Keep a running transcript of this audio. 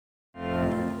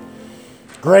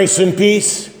Grace and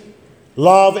peace,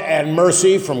 love and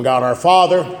mercy from God our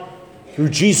Father, through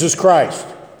Jesus Christ,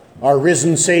 our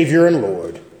risen Savior and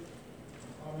Lord.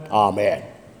 Amen.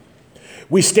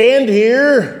 We stand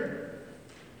here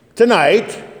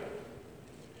tonight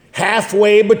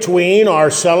halfway between our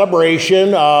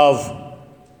celebration of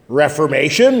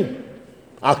Reformation,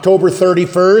 October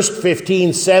 31st,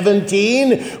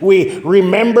 1517. We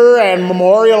remember and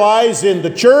memorialize in the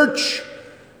church.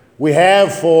 We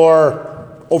have for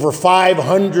over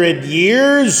 500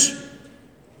 years,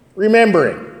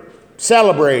 remembering,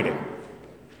 celebrating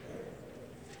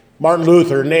Martin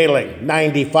Luther nailing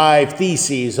 95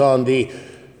 theses on the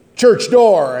church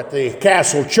door at the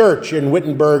Castle Church in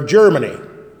Wittenberg, Germany.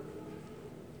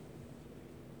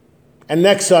 And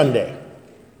next Sunday,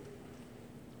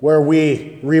 where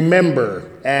we remember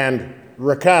and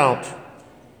recount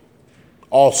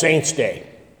All Saints' Day,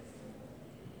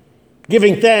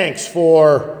 giving thanks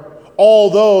for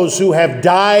all those who have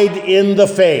died in the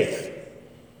faith,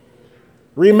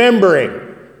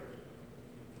 remembering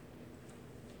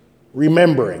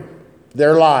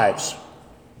their lives,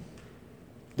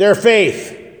 their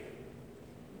faith,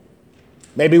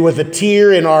 maybe with a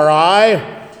tear in our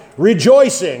eye,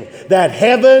 rejoicing that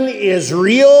heaven is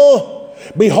real.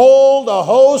 Behold, a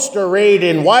host arrayed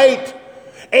in white,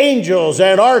 angels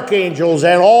and archangels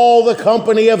and all the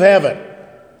company of heaven.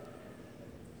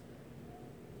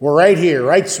 We're right here,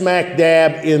 right smack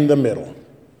dab in the middle.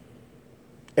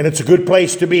 And it's a good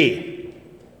place to be.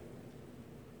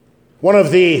 One of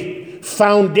the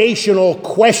foundational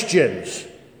questions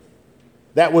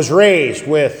that was raised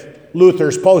with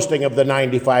Luther's posting of the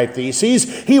 95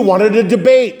 Theses, he wanted a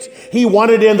debate. He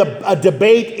wanted a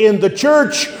debate in the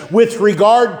church with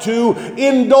regard to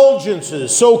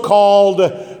indulgences,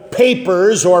 so-called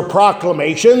papers or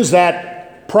proclamations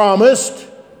that promised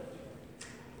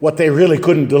what they really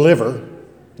couldn't deliver,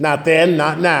 not then,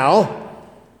 not now,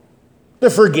 the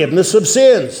forgiveness of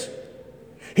sins.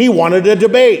 He wanted a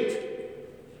debate.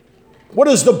 What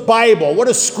does the Bible, what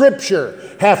does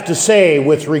Scripture have to say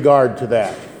with regard to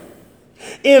that?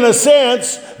 In a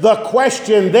sense, the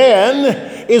question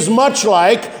then is much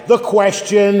like the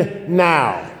question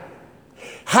now.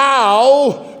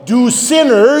 How do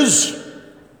sinners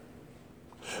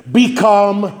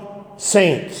become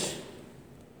saints?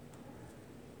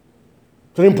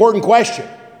 It's an important question.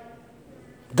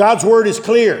 God's word is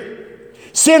clear.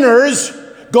 Sinners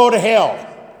go to hell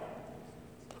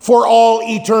for all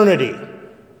eternity.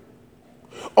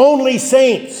 Only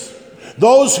saints,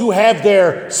 those who have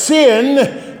their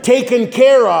sin taken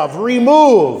care of,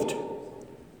 removed,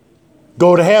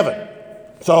 go to heaven.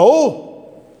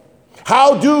 So,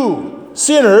 how do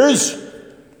sinners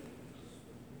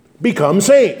become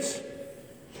saints?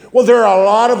 Well, there are a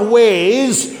lot of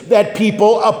ways that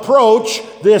people approach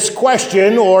this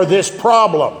question or this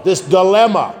problem, this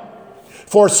dilemma.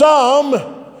 For some,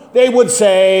 they would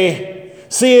say,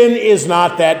 sin is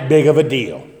not that big of a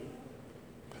deal.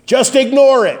 Just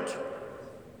ignore it.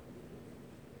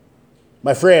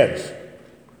 My friends,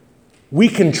 we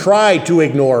can try to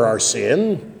ignore our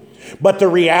sin, but the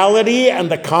reality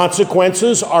and the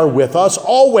consequences are with us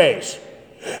always.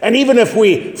 And even if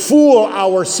we fool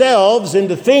ourselves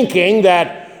into thinking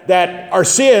that our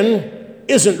sin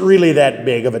isn't really that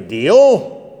big of a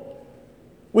deal,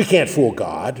 we can't fool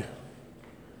God.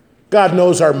 God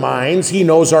knows our minds. He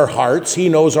knows our hearts. He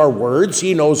knows our words.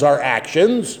 He knows our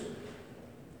actions.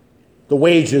 The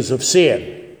wages of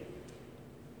sin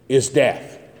is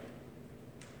death.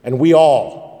 And we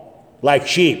all, like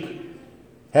sheep,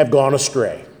 have gone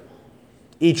astray,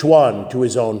 each one to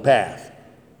his own path.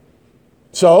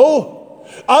 So,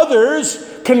 others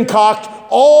concoct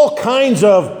all kinds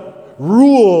of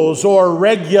rules or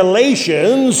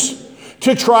regulations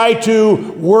to try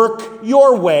to work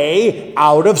your way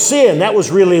out of sin. That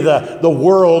was really the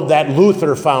world that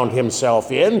Luther found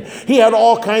himself in. He had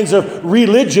all kinds of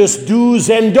religious do's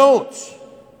and don'ts.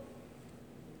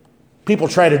 People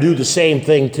try to do the same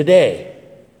thing today.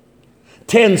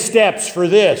 10 steps for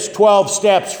this, 12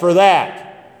 steps for that.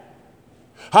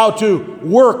 How to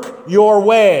work your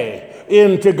way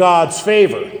into God's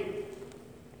favor.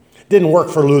 Didn't work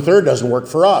for Luther, doesn't work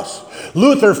for us.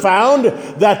 Luther found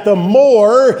that the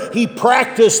more he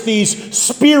practiced these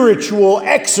spiritual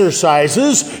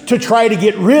exercises to try to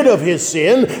get rid of his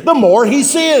sin, the more he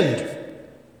sinned.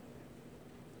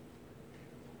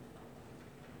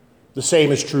 The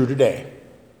same is true today.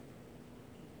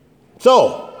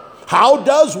 So, how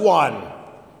does one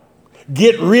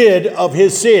get rid of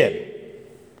his sin?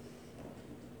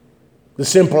 The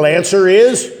simple answer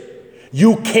is,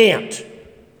 you can't.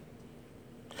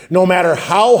 No matter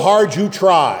how hard you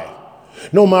try,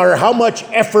 no matter how much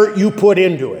effort you put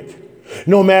into it,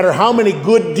 no matter how many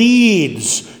good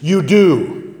deeds you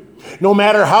do, no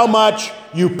matter how much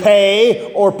you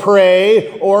pay or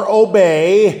pray or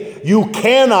obey, you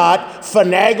cannot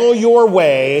finagle your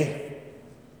way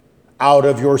out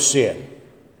of your sin.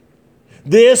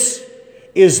 This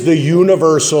is the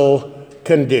universal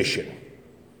condition.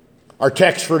 Our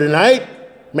text for tonight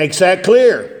makes that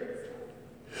clear.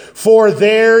 For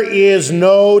there is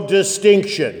no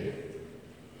distinction.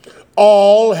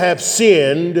 All have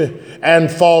sinned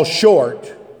and fall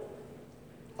short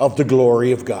of the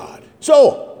glory of God.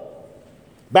 So,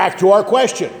 back to our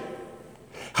question.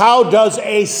 How does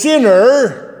a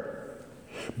sinner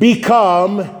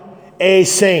become a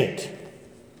saint?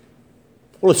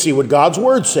 Well, let's see what God's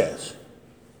Word says.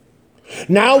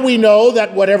 Now we know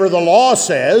that whatever the law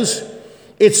says,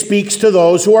 it speaks to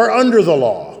those who are under the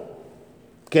law.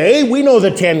 Okay, we know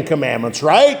the 10 Commandments,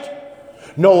 right?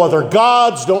 No other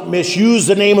gods, don't misuse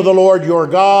the name of the Lord your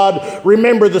God.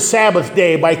 Remember the Sabbath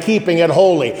day by keeping it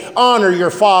holy. Honor your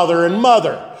father and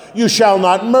mother. You shall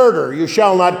not murder. You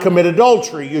shall not commit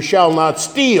adultery. You shall not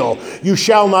steal. You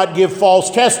shall not give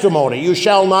false testimony. You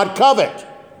shall not covet.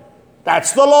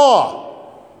 That's the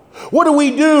law. What do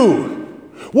we do?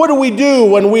 What do we do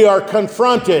when we are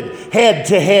confronted head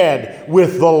to head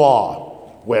with the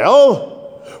law? Well,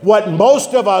 what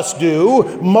most of us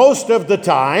do most of the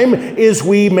time is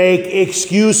we make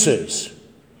excuses.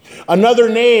 Another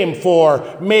name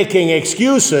for making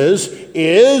excuses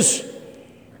is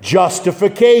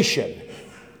justification.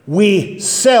 We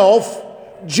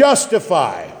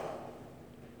self-justify.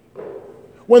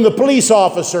 When the police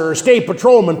officer or state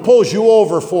patrolman pulls you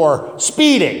over for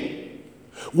speeding,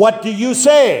 what do you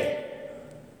say?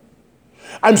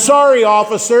 I'm sorry,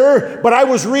 officer, but I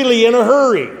was really in a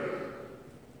hurry.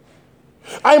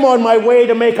 I'm on my way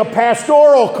to make a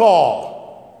pastoral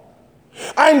call.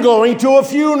 I'm going to a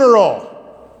funeral.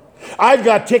 I've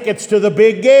got tickets to the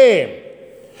big game.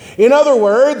 In other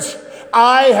words,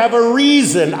 I have a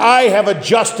reason, I have a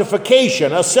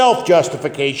justification, a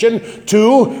self-justification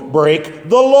to break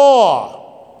the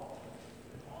law.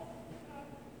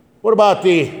 What about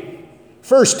the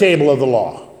first table of the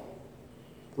law?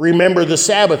 Remember the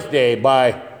Sabbath day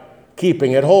by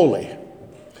keeping it holy.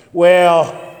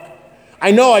 Well,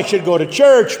 I know I should go to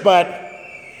church, but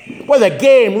the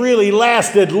game really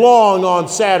lasted long on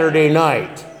Saturday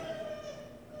night.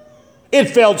 It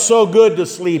felt so good to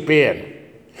sleep in.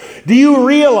 Do you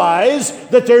realize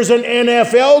that there's an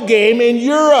NFL game in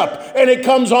Europe and it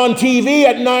comes on TV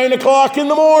at 9 o'clock in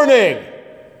the morning?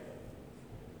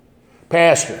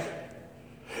 Pastor,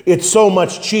 it's so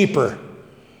much cheaper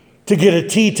to get a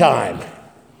tea time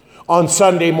on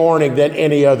Sunday morning than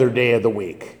any other day of the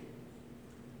week.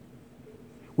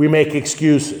 We make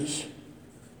excuses.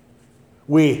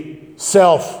 We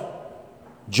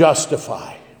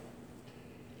self-justify.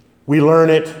 We learn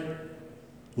it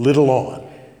little on.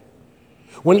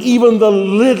 When even the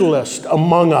littlest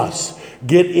among us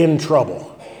get in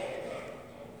trouble,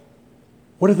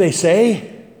 what do they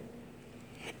say?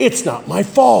 It's not my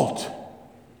fault.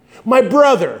 My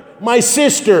brother, my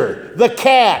sister, the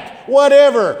cat,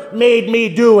 whatever made me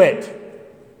do it.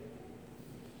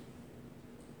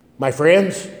 My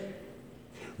friends,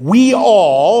 we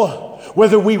all,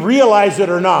 whether we realize it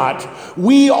or not,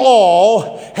 we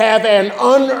all have an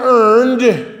unearned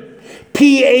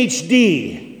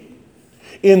PhD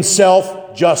in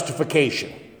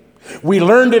self-justification. We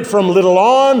learned it from little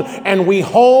on, and we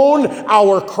hone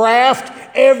our craft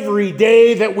every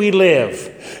day that we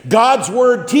live. God's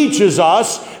Word teaches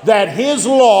us that His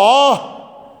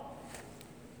law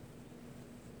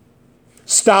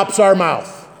stops our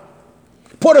mouth.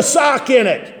 Put a sock in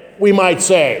it, we might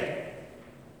say.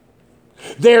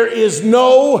 There is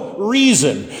no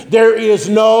reason, there is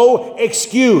no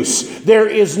excuse, there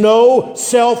is no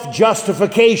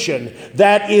self-justification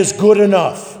that is good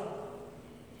enough.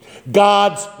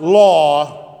 God's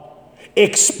law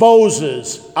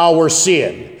exposes our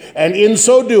sin, and in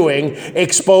so doing,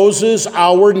 exposes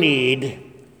our need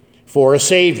for a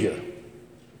Savior.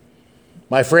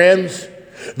 My friends,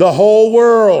 the whole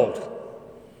world,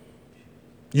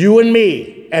 you and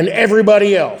me and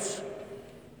everybody else,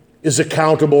 is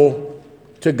accountable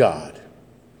to God.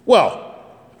 Well,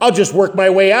 I'll just work my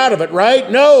way out of it,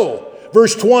 right? No.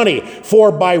 Verse 20,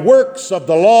 for by works of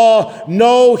the law,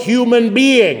 no human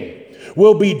being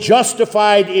will be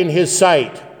justified in his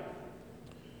sight,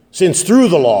 since through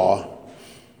the law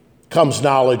comes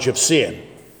knowledge of sin.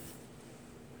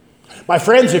 My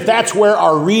friends, if that's where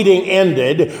our reading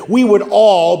ended, we would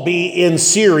all be in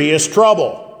serious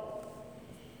trouble.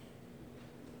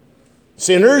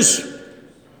 Sinners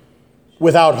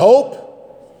without hope,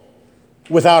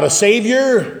 without a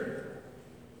Savior,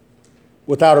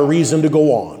 without a reason to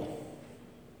go on.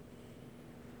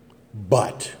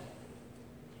 But,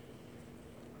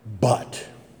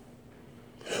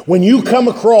 when you come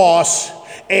across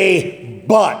a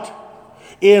but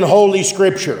in Holy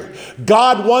Scripture,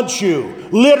 God wants you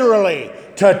literally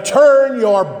to turn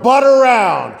your butt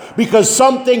around because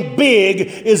something big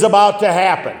is about to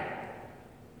happen.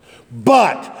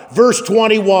 But, verse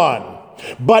 21,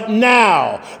 but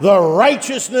now the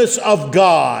righteousness of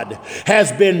God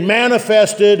has been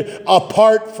manifested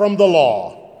apart from the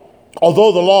law,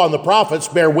 although the law and the prophets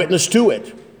bear witness to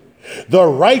it. The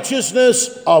righteousness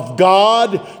of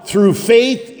God through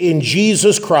faith in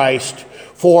Jesus Christ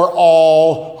for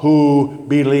all who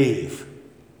believe.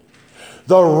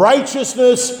 The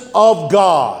righteousness of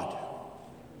God,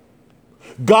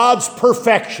 God's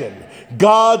perfection,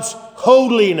 God's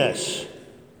holiness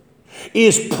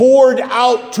is poured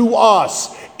out to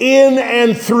us in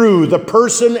and through the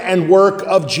person and work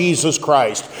of Jesus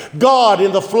Christ. God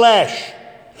in the flesh,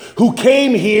 who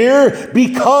came here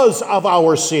because of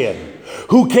our sin,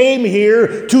 who came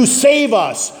here to save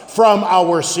us from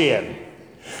our sin.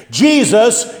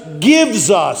 Jesus gives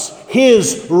us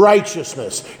his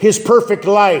righteousness, his perfect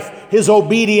life, his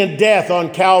obedient death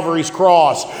on Calvary's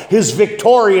cross, his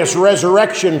victorious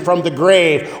resurrection from the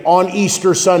grave on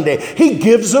Easter Sunday. He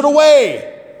gives it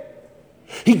away.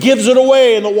 He gives it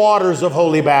away in the waters of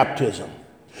holy baptism,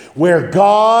 where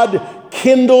God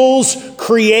kindles,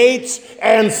 creates,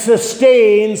 and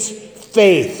sustains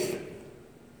faith.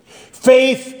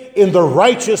 Faith in the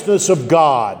righteousness of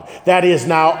God that is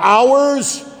now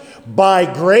ours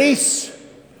by grace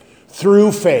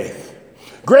through faith.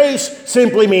 Grace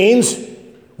simply means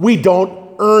we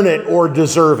don't earn it or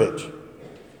deserve it.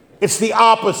 It's the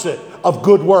opposite of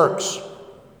good works.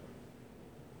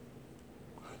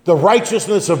 The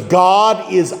righteousness of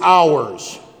God is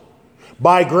ours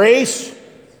by grace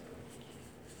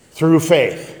through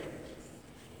faith.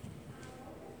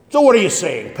 So what are you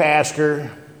saying,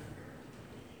 Pastor?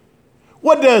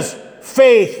 What does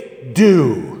faith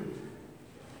do?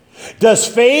 Does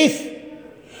faith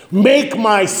make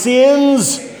my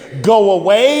sins go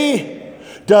away?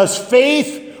 Does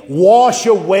faith wash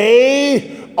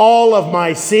away all of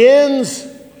my sins?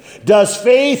 Does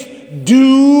faith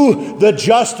do the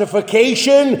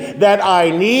justification that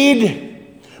I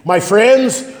need? My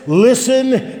friends,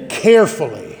 listen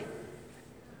carefully.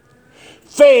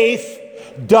 Faith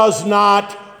does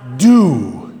not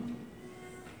do.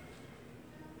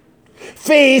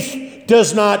 Faith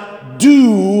does not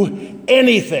do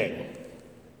anything.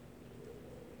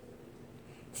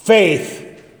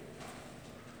 Faith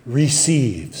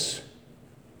receives.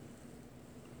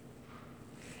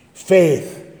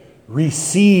 Faith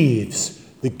receives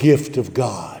the gift of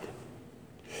God.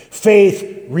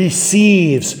 Faith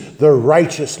receives the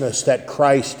righteousness that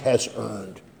Christ has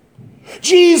earned.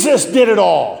 Jesus did it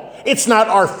all. It's not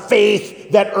our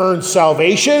faith that earns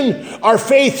salvation. Our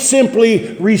faith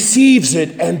simply receives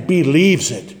it and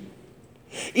believes it.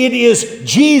 It is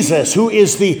Jesus who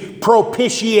is the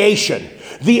propitiation,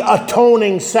 the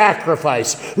atoning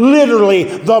sacrifice, literally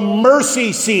the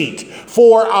mercy seat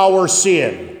for our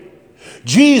sin.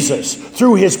 Jesus,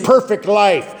 through his perfect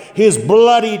life, his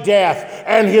bloody death,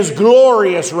 and his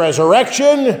glorious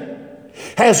resurrection,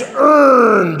 has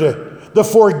earned the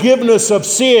forgiveness of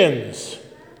sins.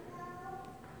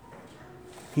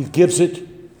 He gives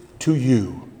it to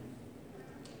you.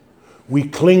 We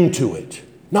cling to it,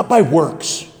 not by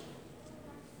works,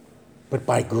 but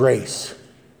by grace,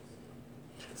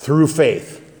 through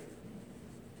faith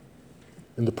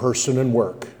in the person and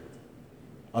work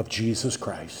of Jesus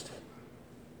Christ.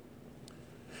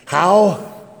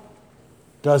 How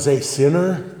does a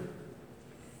sinner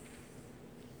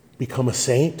become a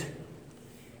saint?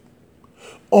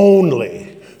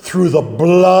 Only through the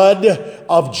blood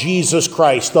of Jesus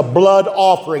Christ, the blood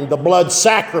offering, the blood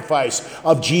sacrifice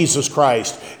of Jesus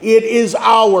Christ. It is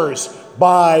ours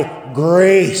by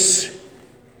grace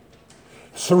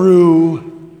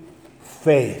through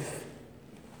faith.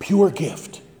 Pure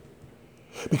gift.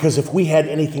 Because if we had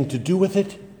anything to do with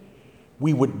it,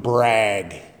 we would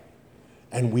brag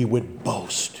and we would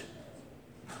boast.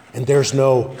 And there's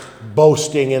no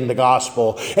boasting in the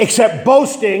gospel, except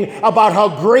boasting about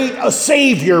how great a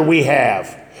Savior we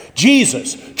have.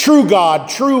 Jesus, true God,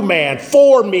 true man,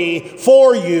 for me,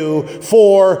 for you,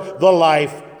 for the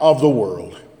life of the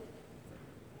world.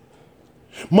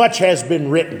 Much has been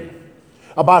written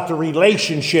about the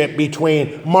relationship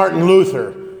between Martin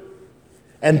Luther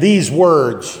and these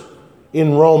words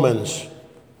in Romans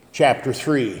chapter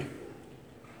 3.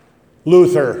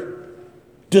 Luther,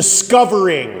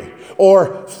 discovering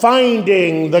or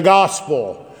finding the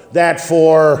gospel that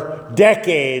for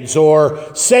decades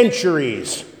or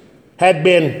centuries had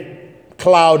been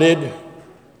clouded,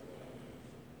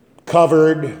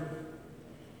 covered,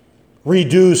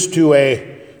 reduced to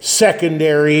a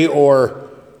secondary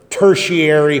or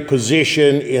tertiary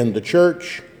position in the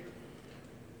church.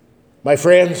 My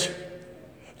friends,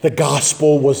 the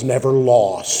gospel was never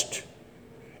lost,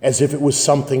 as if it was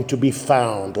something to be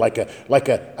found, like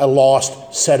a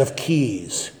lost set of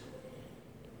keys.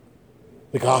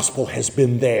 The gospel has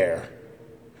been there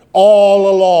all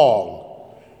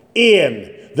along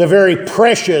in the very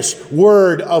precious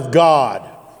Word of God.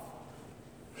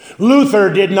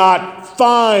 Luther did not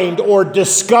find or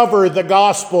discover the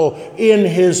gospel in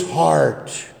his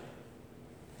heart.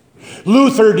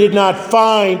 Luther did not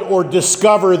find or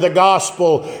discover the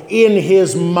gospel in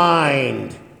his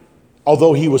mind,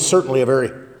 although he was certainly a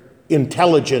very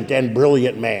intelligent and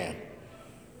brilliant man.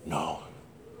 No.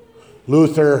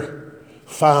 Luther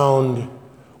found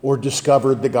or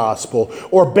discovered the gospel,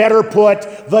 or better put,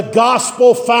 the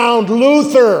gospel found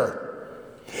Luther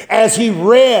as he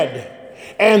read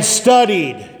and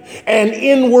studied and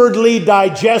inwardly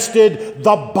digested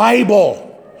the Bible,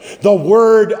 the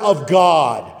Word of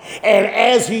God. And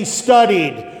as he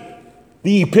studied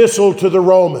the epistle to the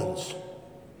Romans,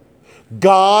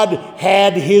 God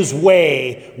had his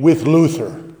way with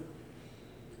Luther.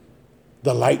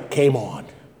 The light came on.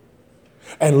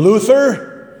 And Luther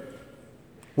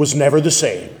was never the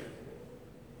same.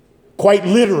 Quite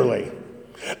literally,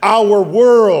 our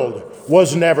world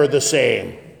was never the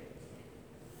same.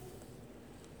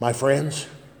 My friends,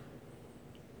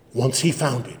 once he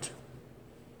found it,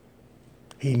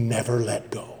 he never let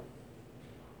go.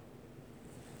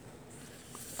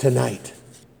 Tonight,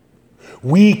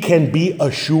 we can be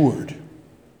assured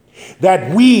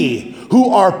that we who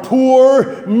are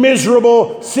poor,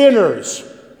 miserable sinners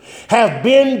have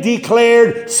been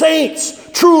declared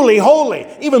saints, truly holy,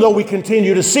 even though we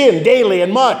continue to sin daily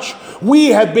and much. We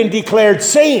have been declared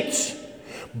saints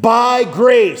by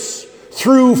grace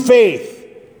through faith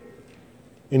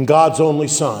in God's only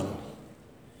Son,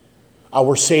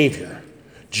 our Savior,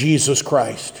 Jesus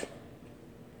Christ.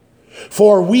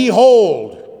 For we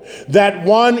hold that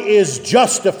one is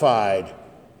justified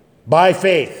by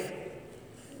faith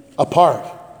apart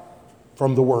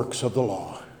from the works of the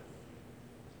law.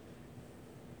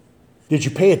 Did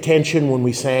you pay attention when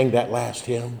we sang that last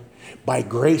hymn? By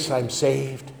grace I'm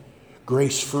saved,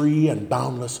 grace free and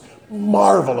boundless.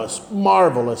 Marvelous,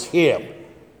 marvelous hymn.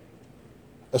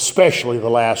 Especially the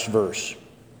last verse.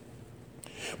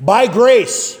 By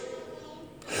grace,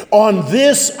 on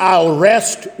this I'll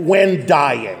rest when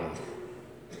dying.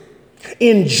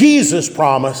 In Jesus'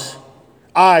 promise,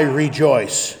 I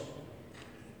rejoice.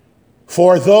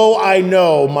 For though I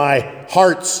know my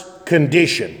heart's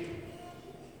condition,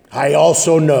 I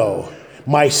also know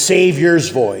my Savior's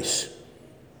voice.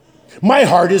 My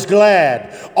heart is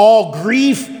glad, all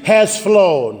grief has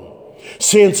flown,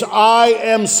 since I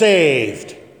am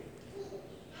saved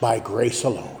by grace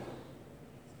alone.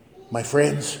 My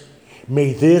friends,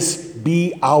 may this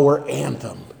be our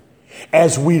anthem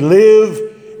as we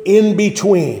live in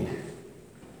between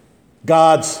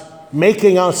God's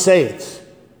making us saints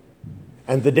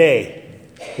and the day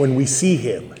when we see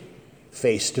him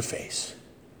face to face.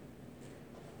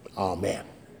 Amen.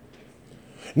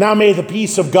 Now may the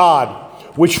peace of God,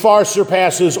 which far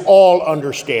surpasses all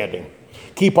understanding,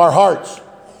 keep our hearts,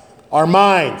 our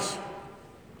minds,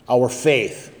 our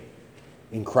faith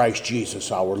in Christ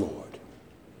Jesus our Lord.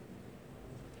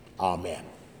 Amen.